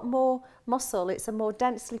you've got more muscle, it's a more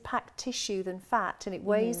densely packed tissue than fat, and it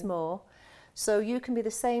weighs more. So you can be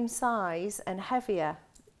the same size and heavier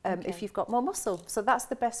if you've got more muscle. So that's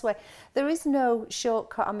the best way. There is no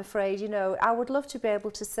shortcut, I'm afraid. I would love to be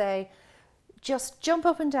able to say, just jump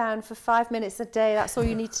up and down for 5 minutes a day. That's all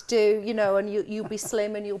you need to do, and you'll be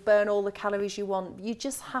slim and you'll burn all the calories you want. You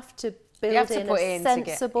just have to build in a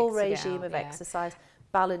sensible regime of exercise.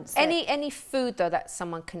 balance Any food though that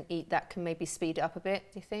someone can eat that can maybe speed it up a bit,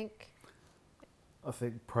 do you think? I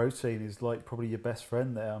think protein is like probably your best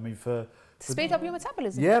friend there. I mean, for speed up your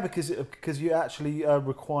metabolism. Yeah, because you actually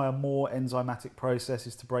require more enzymatic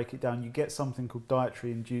processes to break it down. You get something called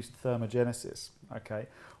dietary induced thermogenesis, okay,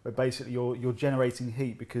 where basically you're generating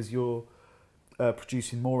heat because you're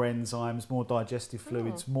producing more enzymes, more digestive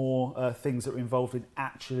fluids, more things that are involved in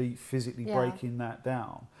actually physically breaking that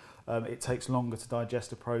down. It takes longer to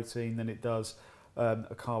digest a protein than it does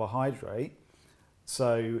a carbohydrate.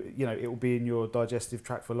 So, you know, it will be in your digestive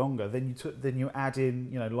tract for longer. Then you add in,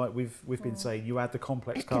 you know, like we've been saying, you add the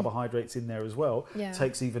complex carbohydrates in there as well. Yeah. It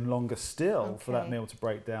takes even longer still for that meal to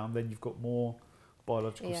break down. Then you've got more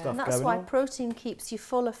biological stuff going on. And that's why protein keeps you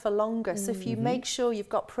fuller for longer. So if you make sure you've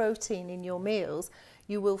got protein in your meals,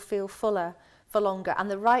 you will feel fuller for longer. And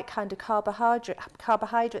the right kind of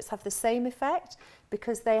carbohydrates have the same effect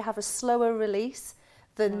because they have a slower release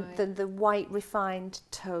than the white refined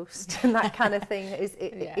toast and that kind of thing.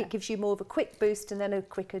 It gives you more of a quick boost and then a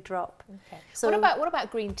quicker drop. Okay. So what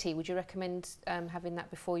about green tea? Would you recommend having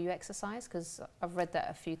that before you exercise? Because I've read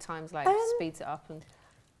that a few times, like speeds it up. And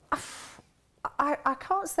I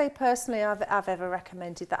can't say personally I've ever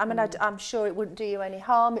recommended that. I mean, I'm sure it wouldn't do you any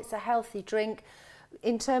harm. It's a healthy drink.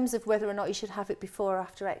 In terms of whether or not you should have it before or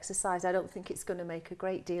after exercise, I don't think it's going to make a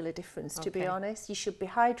great deal of difference, to be honest. You should be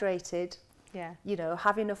hydrated. Yeah. You know,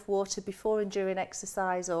 have enough water before and during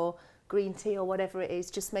exercise, or green tea or whatever it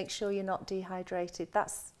is. Just make sure you're not dehydrated.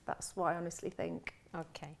 That's what I honestly think.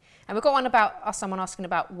 Okay. And we've got one about someone asking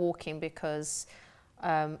about walking because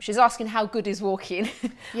she's asking how good is walking.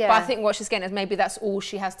 Yeah. But I think what she's getting is maybe that's all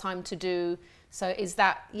she has time to do. So is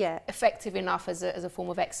that effective enough as a form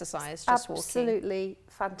of exercise, just walking? Absolutely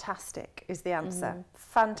fantastic is the answer.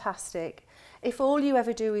 Fantastic. If all you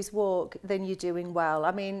ever do is walk, then you're doing well.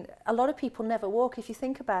 I mean, a lot of people never walk. If you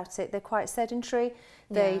think about it, they're quite sedentary.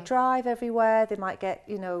 They drive everywhere. They might get,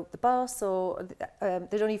 you know, the bus, or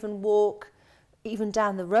they don't even walk even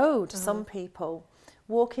down the road, some people.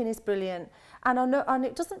 Walking is brilliant. And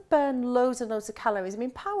it doesn't burn loads and loads of calories. I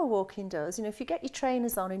mean, power walking does. You know, if you get your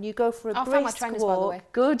trainers on and you go for a brisk walk. I found my trainers, by the way.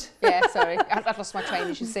 Good. Yeah, sorry. I've lost my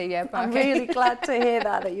trainers, you see, yeah. But I'm really glad to hear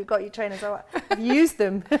that you've got your trainers on. Have you used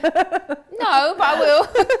them? No, but I will.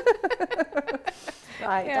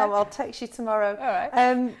 Right, I'll text you tomorrow. All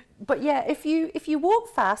right. But yeah, if you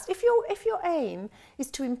walk fast, if your aim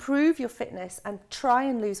is to improve your fitness and try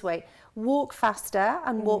and lose weight, walk faster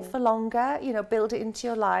and walk for longer, you know, build it into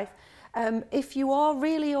your life. If you are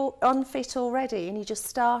really unfit already and you're just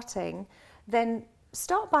starting, then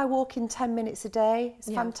start by walking 10 minutes a day.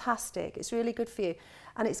 It's fantastic. It's really good for you.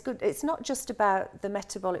 And it's good. It's not just about the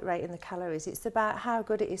metabolic rate and the calories. It's about how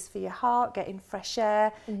good it is for your heart, getting fresh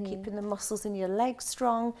air, keeping the muscles in your legs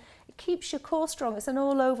strong. It keeps your core strong. It's an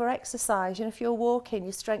all-over exercise. You know, if you're walking,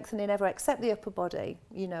 you're strengthening everywhere except the upper body,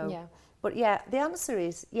 you know. Yeah. But yeah, the answer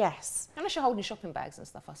is yes. Unless you're holding shopping bags and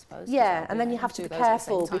stuff, I suppose. Yeah, and then you have to be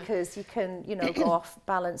careful because you can, you know, go off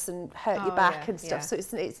balance and hurt your back and stuff. So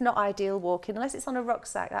it's not ideal walking unless it's on a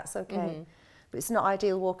rucksack. That's okay, but it's not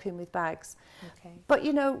ideal walking with bags. Okay. But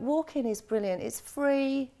you know, walking is brilliant. It's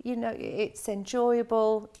free. You know, it's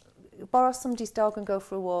enjoyable. Borrow somebody's dog and go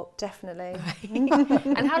for a walk, definitely.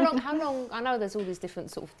 And how long, I know there's all these different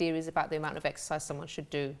sort of theories about the amount of exercise someone should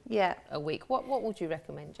do a week. What would you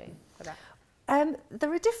recommend, Jane, for that?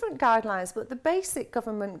 There are different guidelines, but the basic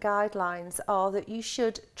government guidelines are that you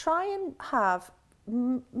should try and have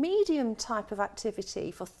medium type of activity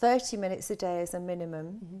for 30 minutes a day as a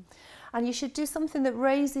minimum. And you should do something that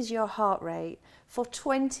raises your heart rate for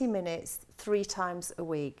 20 minutes 3 times a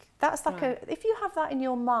week. That's like if you have that in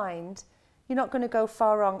your mind, you're not going to go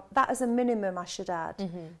far wrong. That is a minimum, I should add.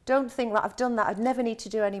 Don't think that I've done that, I'd never need to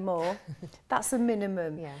do any more. That's a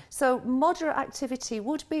minimum. So moderate activity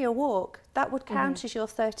would be a walk. That would count as your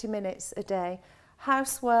 30 minutes a day.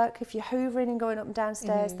 Housework, if you're hoovering and going up and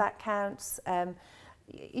downstairs, that counts.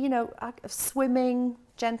 You know, swimming,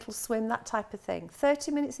 gentle swim, that type of thing.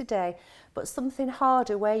 30 minutes a day, but something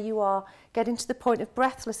harder where you are getting to the point of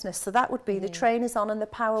breathlessness. So that would be the trainers on and the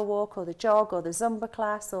power walk or the jog or the Zumba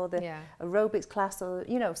class or the aerobics class or,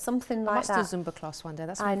 you know, something like that. I must do Zumba class one day.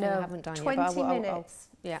 That's one thing I haven't done 20 yet. 20 minutes,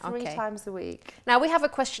 3 times a week. Now, we have a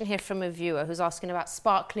question here from a viewer who's asking about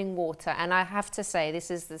sparkling water. And I have to say,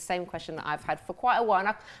 this is the same question that I've had for quite a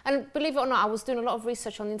while. And believe it or not, I was doing a lot of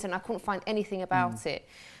research on the internet. I couldn't find anything about it.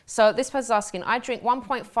 So this person's asking, I drink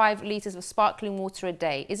 1.5 litres of sparkling water a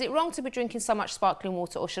day. Is it wrong to be drinking so much sparkling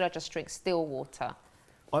water, or should I just drink still water?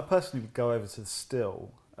 I personally would go over to the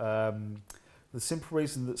still. The simple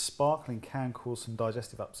reason that sparkling can cause some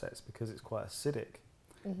digestive upsets because it's quite acidic.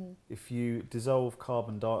 If you dissolve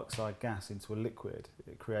carbon dioxide gas into a liquid,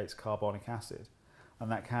 it creates carbonic acid,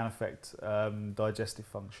 and that can affect digestive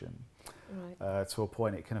function. To a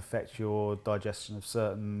point, it can affect your digestion of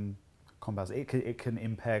certain compounds. It can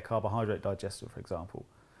impair carbohydrate digestion, for example,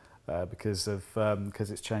 because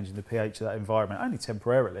it's changing the pH of that environment, only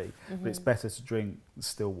temporarily, but it's better to drink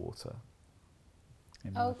still water.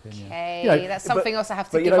 In my opinion. That's something else I have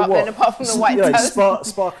to give up then, apart from the white toast.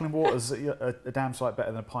 Sparkling water's a damn sight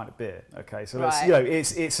better than a pint of beer. Okay, so that's,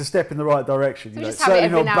 it's a step in the right direction. So just have it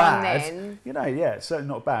every now and then. It's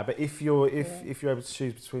certainly not bad. But if you're able to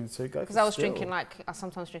choose between the two, go for because I was drinking I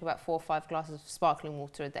sometimes drink about 4 or 5 glasses of sparkling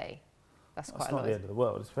water a day. That's quite a lot. Not the end of the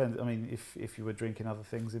world. It depends. I mean, if you were drinking other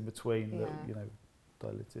things in between that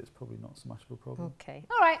dilute it, it's probably not so much of a problem. Okay,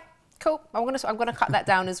 all right. Cool. I'm gonna cut that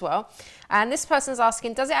down as well. And this person's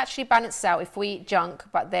asking, does it actually balance out if we eat junk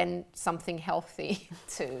but then something healthy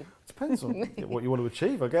too? Depends on what you want to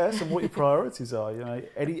achieve, I guess, and what your priorities are.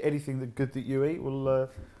 Anything good that you eat will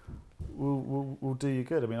do you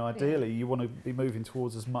good. I mean, ideally, you want to be moving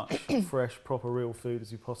towards as much fresh, proper, real food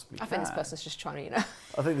as you possibly can. I think this person's just trying to,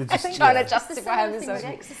 I think they're just trying to justify having something.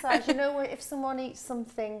 Exercise, if someone eats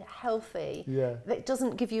something healthy, that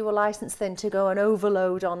doesn't give you a license then to go and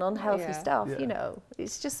overload on unhealthy stuff.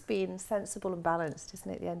 It's just being sensible and balanced, isn't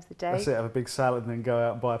it? At the end of the day, that's it. Have a big salad and then go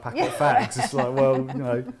out and buy a packet of fags. It's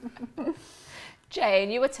like,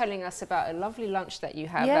 Jane, you were telling us about a lovely lunch that you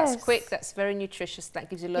have. Yes. That's quick, that's very nutritious, that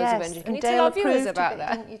gives you loads of energy. Can you tell our viewers about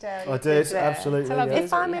that? I did, absolutely.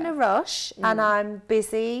 If I'm in a rush and I'm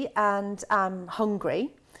busy and I'm hungry,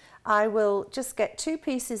 I will just get 2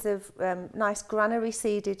 pieces of nice granary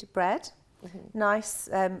seeded bread, nice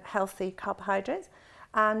healthy carbohydrates,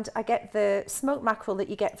 and I get the smoked mackerel that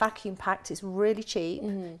you get vacuum packed. It's really cheap,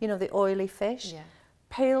 the oily fish.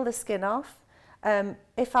 Peel the skin off.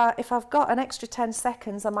 If I've got an extra 10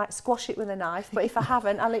 seconds, I might squash it with a knife, but if I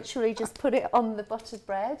haven't, I literally just put it on the buttered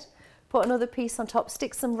bread, put another piece on top,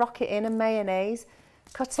 stick some rocket in and mayonnaise,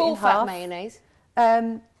 cut it in half. Full fat mayonnaise?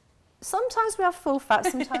 Sometimes we have full fat,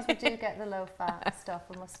 sometimes we do get the low fat stuff,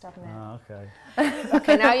 I must admit. Oh, okay.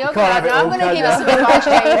 Okay, now you're going to I'm going to give you some advice,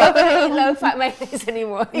 Jane. You're not going to eat low fat mayonnaise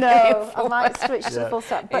anymore. No, I might switch to full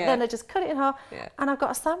fat, but then I just cut it in half and I've got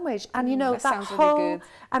a sandwich. And that whole, really good.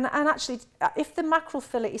 And actually, if the mackerel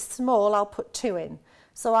fillet is small, I'll put 2 in.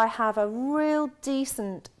 So I have a real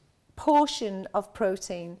decent portion of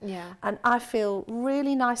protein, and I feel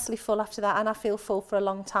really nicely full after that, and I feel full for a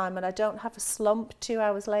long time, and I don't have a slump 2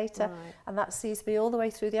 hours later, and that sees me all the way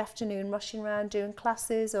through the afternoon rushing around doing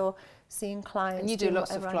classes or seeing clients. And you do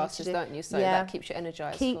lots of classes, don't you? So that keeps you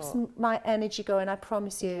energized. Keeps my energy going, I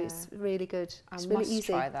promise you. It's really good. It's really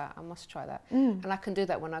easy. I must try that. And I can do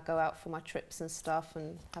that when I go out for my trips and stuff,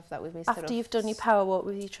 and have that with me. After you've done your power walk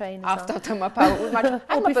with your trainers After I've done my power walk with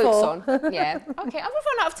my boots on. Okay, I've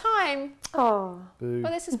run out of time. Oh.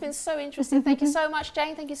 Well, this has been so interesting. Thank you so much,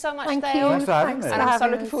 Jane. Thank you so much, Dale. Thanks for having me. And I'm so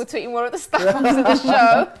looking forward to eating more of the stuff after the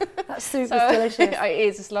show. That soup is delicious. It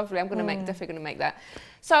is. It's lovely. I'm definitely going to make that.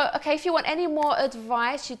 So, okay, if you want any more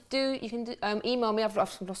advice, you can email me. I've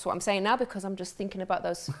lost what I'm saying now because I'm just thinking about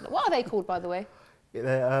those. What are they called, by the way?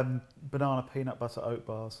 They're banana peanut butter oat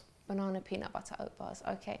bars. Banana peanut butter oat bars.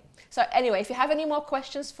 Okay. So anyway, if you have any more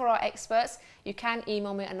questions for our experts, you can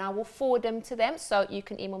email me and I will forward them to them. So you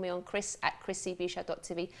can email me on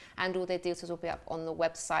chris@chrissybshow.tv and all their details will be up on the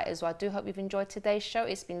website as well. I do hope you've enjoyed today's show.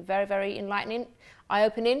 It's been very, very enlightening,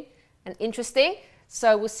 eye-opening and interesting.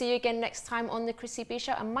 So we'll see you again next time on the Chrissy B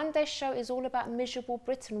Show. And Monday's show is all about miserable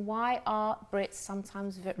Britain. Why are Brits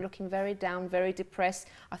sometimes looking very down, very depressed?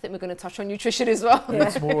 I think we're going to touch on nutrition as well.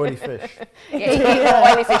 Eat more oily fish. Eat more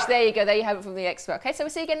oily fish. There you go. There you have it from the expert. Okay, so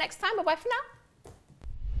we'll see you again next time. Bye-bye for now.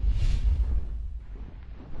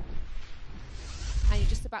 And you're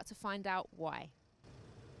just about to find out why.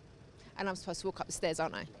 And I'm supposed to walk up the stairs,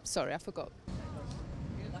 aren't I? Sorry, I forgot.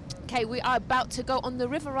 Okay, we are about to go on the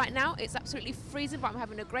river right now. It's absolutely freezing, but I'm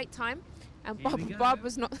having a great time. And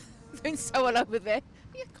Barbara's not doing so well over there.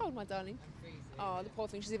 You're cold, my darling. Oh, the poor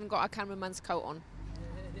thing. She's even got our cameraman's coat on.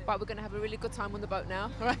 But we're going to have a really good time on the boat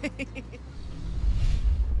now, right?